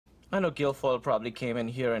I know Guilfoyle probably came in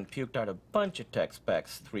here and puked out a bunch of tech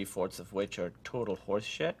specs, 3/4 of which are total horse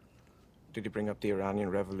shit. Did he bring up the Iranian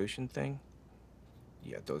Revolution thing?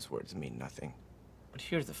 Yeah, those words mean nothing. But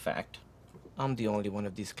here's the fact. I'm the only one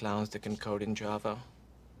of these clowns that can code in Java.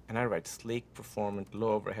 And I write sleek, performant,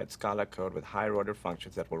 low-overhead Scala code with higher-order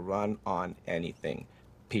functions that will run on anything.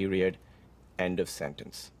 Period. End of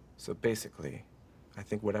sentence. So basically, I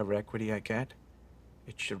think whatever equity I get,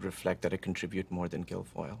 it should reflect that I contribute more than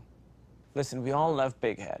Guilfoyle. Listen, we all love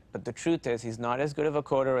Big Head, but the truth is he's not as good of a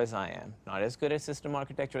coder as I am, not as good at system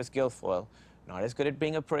architecture as Guilfoyle, not as good at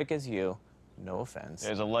being a prick as you. No offense.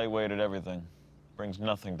 There's a lightweight at everything. Brings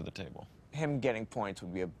nothing to the table. Him getting points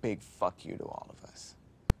would be a big fuck you to all of us.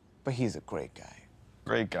 But he's a great guy.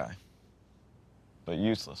 Great guy. But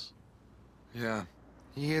useless. Yeah,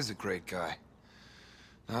 he is a great guy.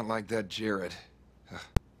 Not like that Jared. At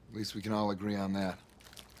least we can all agree on that.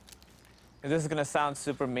 This is gonna sound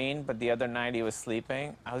super mean, but the other night he was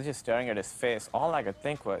sleeping, I was just staring at his face. All I could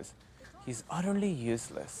think was, he's utterly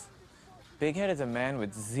useless. Big Head is a man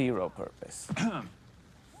with zero purpose.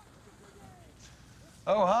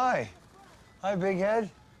 Oh, hi. Hi, Big Head.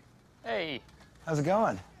 Hey, How's it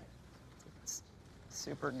going? it's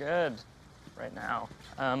super good right now.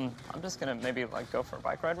 I'm just gonna maybe like go for a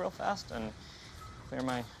bike ride real fast and clear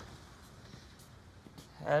my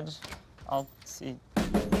head. I'll see.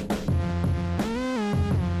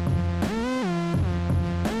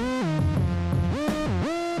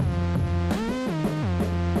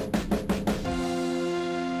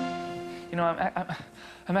 You know,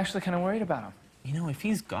 I'm actually kind of worried about him. You know, if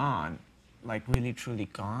he's gone, like really truly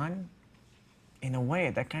gone, in a way,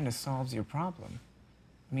 that kind of solves your problem.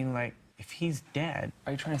 I mean, like, if he's dead...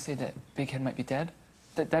 Are you trying to say that Big Head might be dead?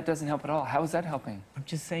 That doesn't help at all. How is that helping? I'm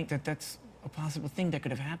just saying that that's a possible thing that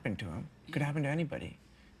could have happened to him. It could happen to anybody.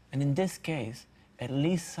 And in this case, at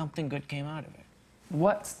least something good came out of it.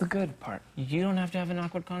 What's the good part? You don't have to have an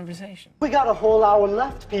awkward conversation. We got a whole hour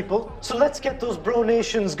left, people, so let's get those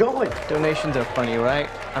bronations going. Donations are funny, right?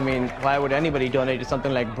 I mean, why would anybody donate to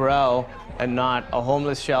something like Bro and not a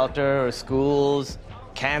homeless shelter or schools?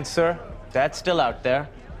 Cancer, that's still out there.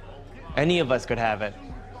 Any of us could have it.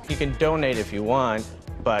 You can donate if you want,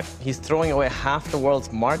 but he's throwing away half the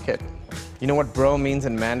world's market. You know what Bro means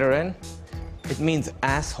in Mandarin? It means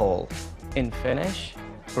asshole. In Finnish,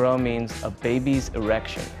 Bro means a baby's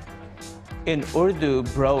erection. In Urdu,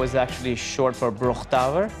 bro is actually short for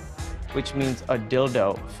bruchtaver, which means a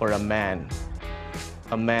dildo for a man.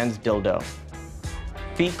 A man's dildo.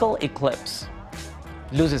 Fecal eclipse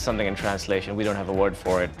loses something in translation. We don't have a word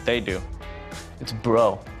for it. They do. It's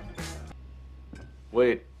bro.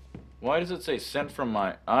 Wait, why does it say sent from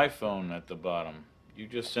my iPhone at the bottom? You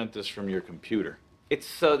just sent this from your computer. It's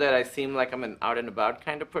so that I seem like I'm an out and about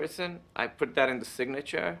kind of person. I put that in the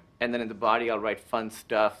signature, and then in the body I'll write fun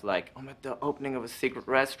stuff like, I'm at the opening of a secret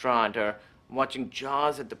restaurant, or I'm watching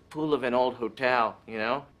Jaws at the pool of an old hotel, you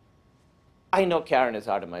know? I know Karen is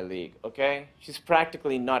out of my league, okay? She's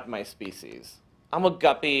practically not my species. I'm a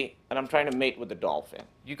guppy, and I'm trying to mate with a dolphin.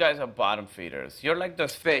 You guys are bottom feeders. You're like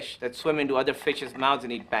those fish that swim into other fish's mouths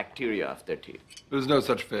and eat bacteria off their teeth. There's no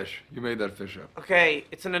such fish. You made that fish up. Okay,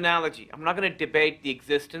 it's an analogy. I'm not going to debate the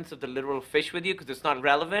existence of the literal fish with you because it's not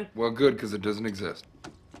relevant. Well, good, because it doesn't exist.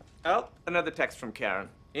 Oh, another text from Karen.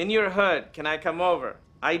 In your hood, can I come over?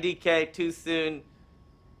 IDK too soon?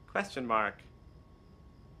 Question mark.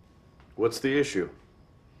 What's the issue?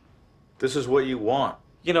 This is what you want.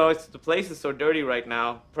 You know, the place is so dirty right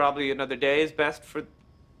now. Probably another day is best for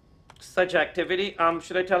such activity.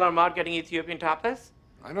 Should I tell her I'm out getting Ethiopian tapas?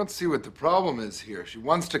 I don't see what the problem is here. She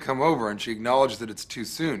wants to come over and she acknowledged that it's too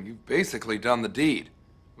soon. You've basically done the deed,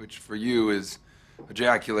 which for you is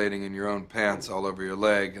ejaculating in your own pants all over your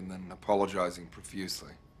leg and then apologizing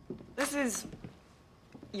profusely. This is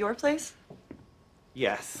your place?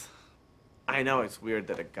 Yes. I know it's weird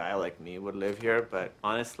that a guy like me would live here, but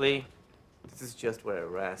honestly, this is just where I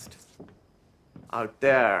rest. Out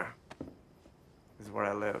there is where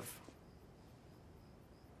I live.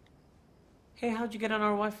 Hey, how'd you get on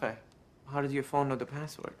our Wi-Fi? How did your phone know the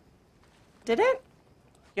password? Did it?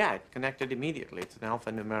 Yeah, it connected immediately. It's an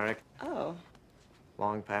alphanumeric, Oh.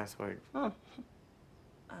 long password. Oh.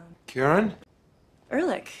 Karen?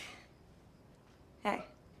 Ehrlich. Hey.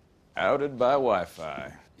 Outed by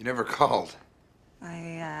Wi-Fi. You never called.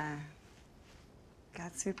 I,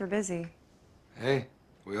 got super busy. Hey,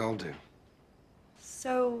 we all do.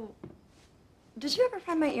 So, did you ever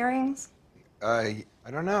find my earrings? I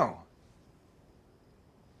don't know.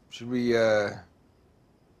 Should we,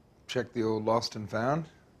 check the old lost and found?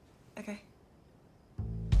 Okay.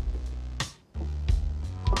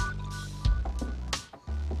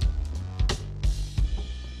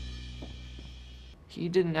 He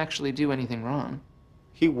didn't actually do anything wrong.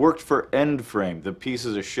 He worked for Endframe, the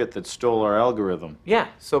pieces of shit that stole our algorithm. Yeah,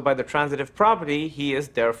 so by the transitive property, he is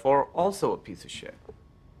therefore also a piece of shit.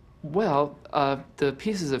 Well, the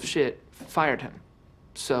pieces of shit fired him.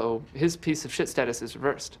 So his piece of shit status is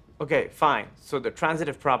reversed. Okay, fine. So the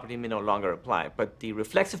transitive property may no longer apply, but the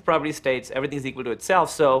reflexive property states everything's equal to itself,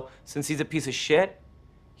 so since he's a piece of shit,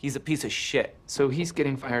 he's a piece of shit. So he's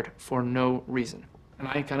getting fired for no reason. And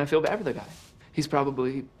I kind of feel bad for the guy. He's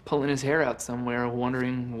probably pulling his hair out somewhere,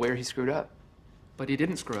 wondering where he screwed up. But he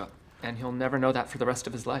didn't screw up, and he'll never know that for the rest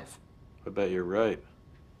of his life. I bet you're right.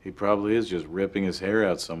 He probably is just ripping his hair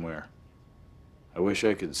out somewhere. I wish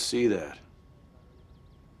I could see that.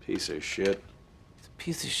 Piece of shit. He's a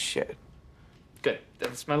piece of shit. Good.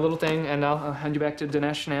 That's my little thing, and I'll hand you back to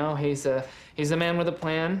Dinesh now. He's the man with a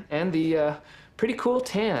plan and the pretty cool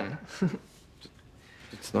tan.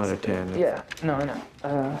 It's not a tan. Yeah. No, I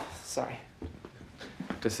know. Sorry.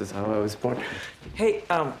 This is how I was born. Hey,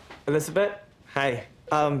 Elizabeth. Hi.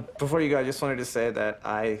 Before you go, I just wanted to say that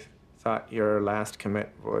I thought your last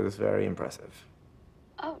commit was very impressive.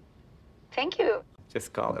 Oh, thank you.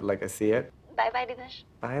 Just call it like I see it. Bye-bye, Dinesh.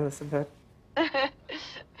 Bye, Elizabeth.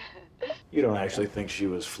 You don't actually think she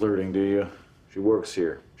was flirting, do you? She works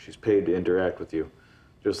here. She's paid to interact with you.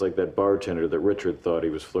 Just like that bartender that Richard thought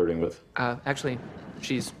he was flirting with. Actually,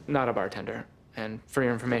 she's not a bartender. And for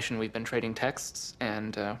your information, we've been trading texts,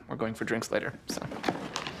 and we're going for drinks later, so.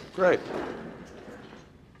 Great.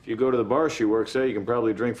 If you go to the bar she works at, you can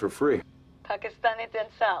probably drink for free. Pakistani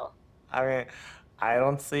Denzel. I mean, I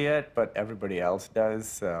don't see it, but everybody else does,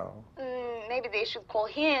 so. Maybe they should call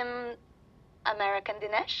him American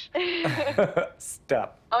Dinesh.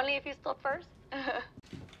 Stop. Only if you stop first.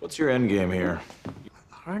 What's your end game here?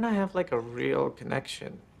 Her and I have like a real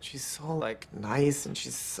connection. She's so like nice and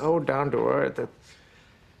she's so down to earth that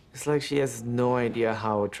it's like she has no idea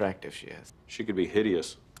how attractive she is. She could be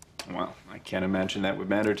hideous. Well, I can't imagine that would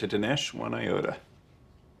matter to Dinesh one iota.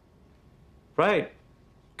 Right,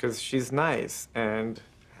 because she's nice and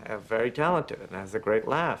very talented and has a great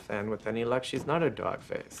laugh. And with any luck, she's not a dog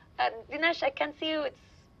face. Dinesh, I can't see you. It's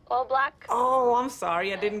all black. Oh, I'm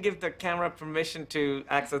sorry. I didn't give the camera permission to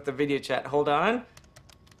access the video chat. Hold on.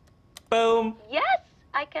 Boom. Yes,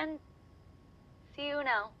 I can see you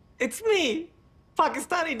now. It's me,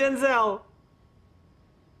 Pakistani Denzel.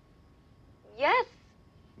 Yes,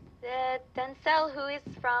 the Denzel who is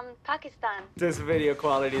from Pakistan. This video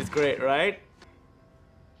quality is great, right?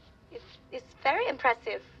 It's very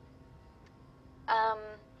impressive.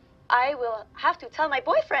 I will have to tell my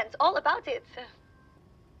boyfriends all about it.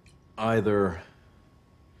 Either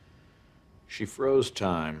she froze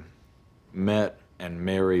time, met and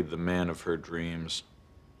married the man of her dreams,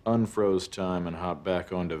 unfroze time and hopped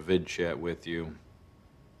back onto vid chat with you,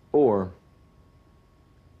 or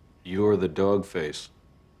you're the dog face.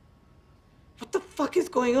 What the fuck is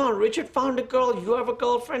going on? Richard found a girl, you have a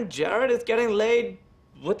girlfriend, Jared is getting laid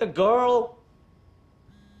with a girl.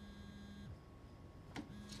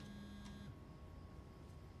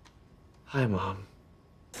 Hi, Mom.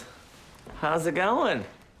 How's it going?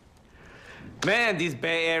 Man, these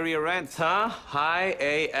Bay Area rents, huh? High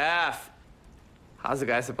AF. How's a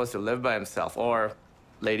guy supposed to live by himself or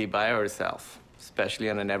lady by herself? Especially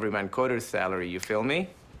on an everyman coder's salary, you feel me?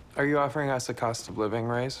 Are you offering us a cost of living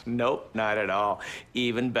raise? Nope, not at all.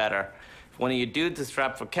 Even better. If one of you dudes is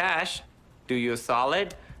strapped for cash, do you a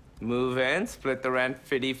solid, move in, split the rent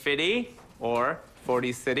 50-50, or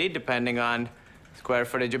 40 city, depending on square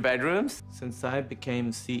footage of bedrooms. Since I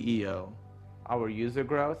became CEO, our user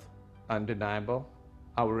growth, undeniable.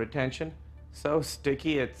 Our retention, so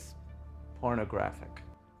sticky it's pornographic.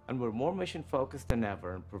 And we're more mission-focused than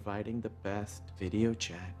ever in providing the best video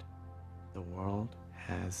chat the world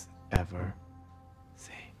has ever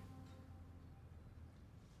seen.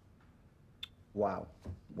 Wow.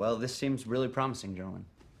 Well, this seems really promising, gentlemen.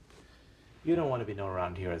 You don't want to be known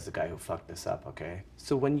around here as the guy who fucked this up, okay?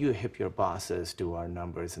 So when you hip your bosses to our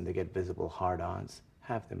numbers and they get visible hard-ons,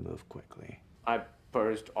 have them move quickly. I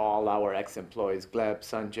purged all our ex-employees, Gleb,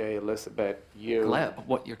 Sanjay, Elizabeth, you. Gleb?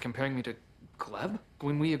 What, you're comparing me to Gleb?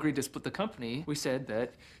 When we agreed to split the company, we said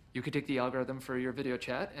that you could take the algorithm for your video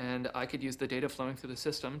chat and I could use the data flowing through the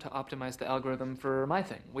system to optimize the algorithm for my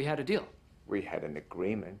thing. We had a deal. We had an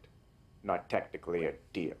agreement, not technically a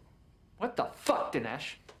deal. What the fuck,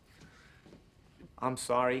 Dinesh? I'm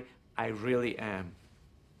sorry, I really am.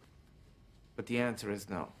 But the answer is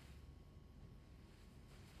no.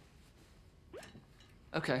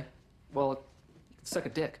 Okay. Well, suck a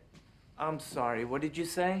dick. I'm sorry, what did you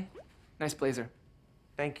say? Nice blazer.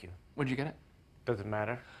 Thank you. Where'd you get it? Doesn't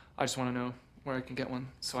matter. I just want to know where I can get one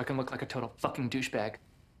so I can look like a total fucking douchebag.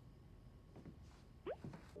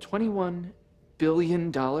 $21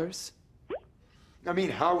 billion? I mean,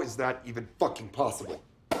 how is that even fucking possible?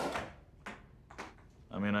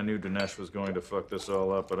 I mean, I knew Dinesh was going to fuck this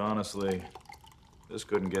all up, but honestly, this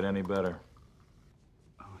couldn't get any better.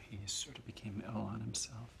 Oh, he sort of became ill on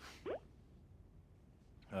himself.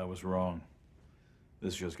 I was wrong.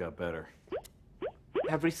 This just got better.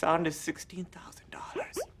 Every sound is $16,000.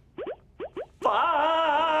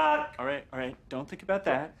 Fuck! All right, don't think about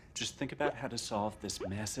that. Just think about how to solve this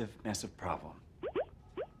massive, massive problem.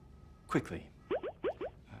 Quickly.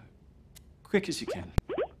 Quick as you can.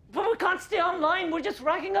 But we can't stay online. We're just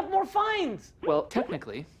racking up more fines. Well,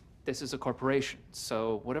 technically, this is a corporation,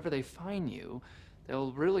 so whatever they fine you,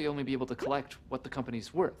 they'll really only be able to collect what the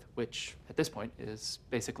company's worth, which, at this point, is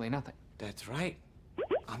basically nothing. That's right.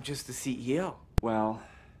 I'm just the CEO. Well,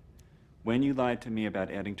 when you lied to me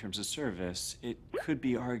about adding terms of service, it could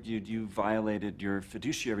be argued you violated your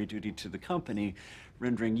fiduciary duty to the company,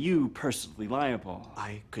 rendering you personally liable.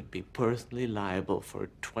 I could be personally liable for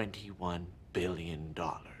 $21 billion.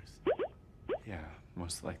 Yeah,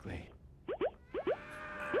 most likely.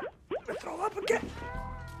 I'm gonna throw up again.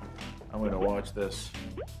 I'm gonna watch this.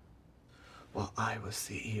 Well, I was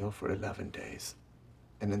CEO for 11 days.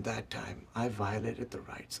 And in that time, I violated the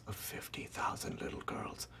rights of 50,000 little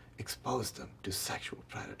girls, exposed them to sexual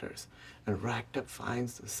predators, and racked up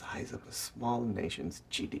fines the size of a small nation's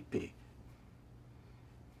GDP.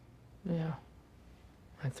 Yeah.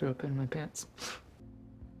 I threw up in my pants.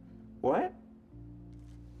 What?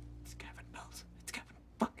 It's Gavin Belson. It's Gavin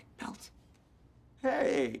fucking Belson.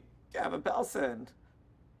 Hey, Gavin Belson.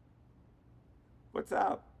 What's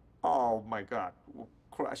up? Oh my God, we're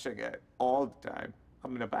crushing it all the time.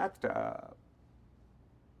 I'm in a bathtub.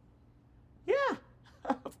 Yeah,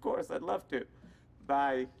 of course, I'd love to.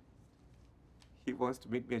 Bye. He wants to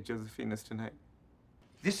meet me at Josefina's tonight.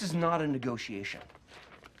 This is not a negotiation.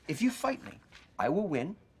 If you fight me, I will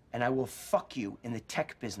win, and I will fuck you in the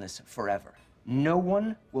tech business forever. No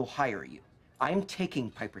one will hire you. I'm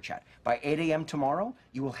taking PiperChat. By 8 a.m. tomorrow,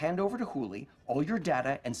 you will hand over to Hooli all your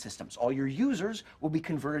data and systems. All your users will be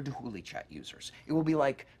converted to HooliChat users. It will be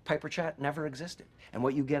like PiperChat never existed. And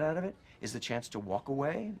what you get out of it is the chance to walk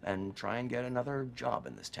away and try and get another job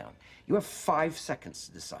in this town. You have 5 seconds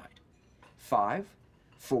to decide. 5,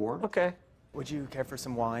 4. Okay. Would you care for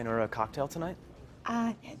some wine or a cocktail tonight?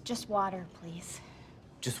 Just water, please.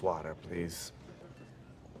 Just water, please.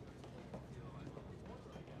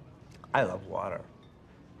 I love water.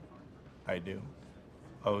 I do.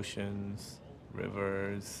 Oceans,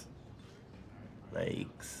 rivers,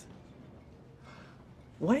 lakes.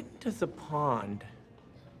 When does a pond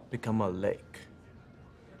become a lake?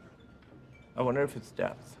 I wonder if it's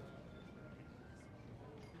depth.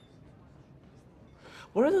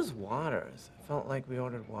 What are those waters? I felt like we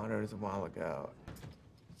ordered waters a while ago.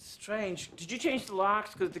 Strange. Did you change the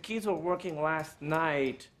locks? Because the keys were working last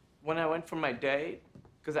night when I went for my date.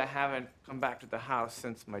 Because I haven't come back to the house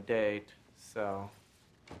since my date, so.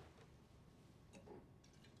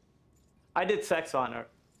 I did sex on her.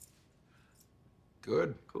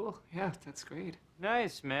 Good. Cool. Yeah, that's great.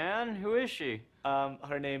 Nice, man. Who is she?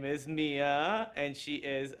 Her name is Mia, and she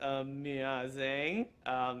is amazing.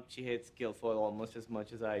 She hits Guilfoyle almost as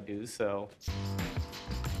much as I do, so.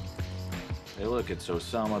 Hey, look, it's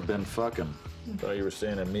Osama bin fucking. Thought you were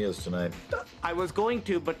staying at Mia's tonight. I was going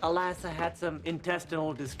to, but alas, I had some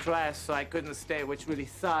intestinal distress, so I couldn't stay, which really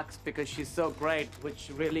sucks because she's so great,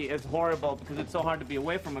 which really is horrible because it's so hard to be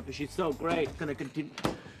away from her because she's so great. Gonna continue.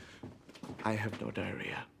 I have no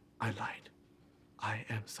diarrhea. I lied. I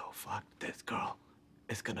am so fucked. This girl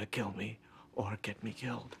is gonna kill me or get me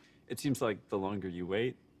killed. It seems like the longer you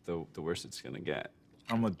wait, the worse it's gonna get.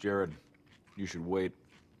 I'm with Jared. You should wait.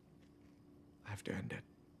 I have to end it.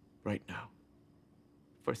 Right now.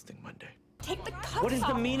 First thing Monday. Take the cuffs What is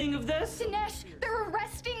the off. meaning of this? Dinesh, they're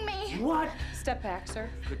arresting me. What? Step back, sir.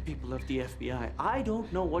 Good people of the FBI, I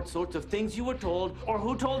don't know what sorts of things you were told or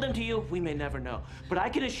who told them to you. We may never know. But I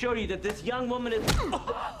can assure you that this young woman is...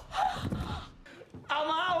 I'm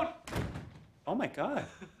out! Oh my God.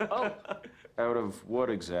 Oh. Out of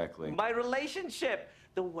what exactly? My relationship.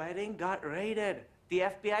 The wedding got raided. The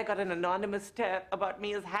FBI got an anonymous tip about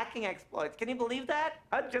Mia's hacking exploits. Can you believe that?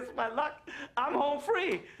 Just my luck. I'm home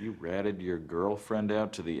free. You ratted your girlfriend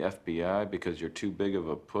out to the FBI because you're too big of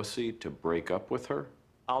a pussy to break up with her?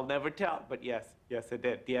 I'll never tell, but yes, I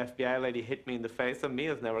did. The FBI lady hit me in the face, and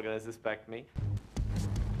Mia's never gonna suspect me.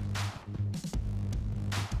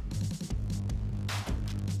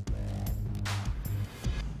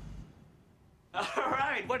 All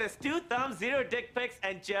right, what is 2 thumbs, 0 dick pics,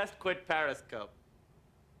 and just quit Periscope.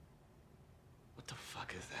 What the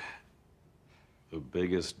fuck is that? The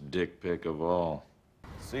biggest dick pic of all.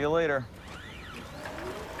 See you later.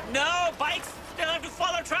 No, bikes still have to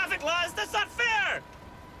follow traffic laws. That's not fair.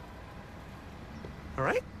 All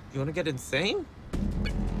right, you want to get insane?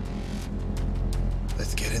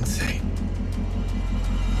 Let's get insane.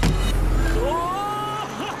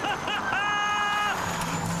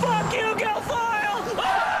 Fuck you, Guilfoyle!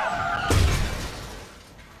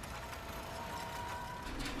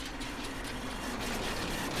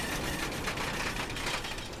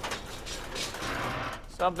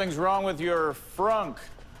 Something's wrong with your frunk.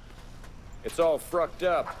 It's all frucked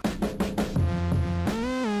up.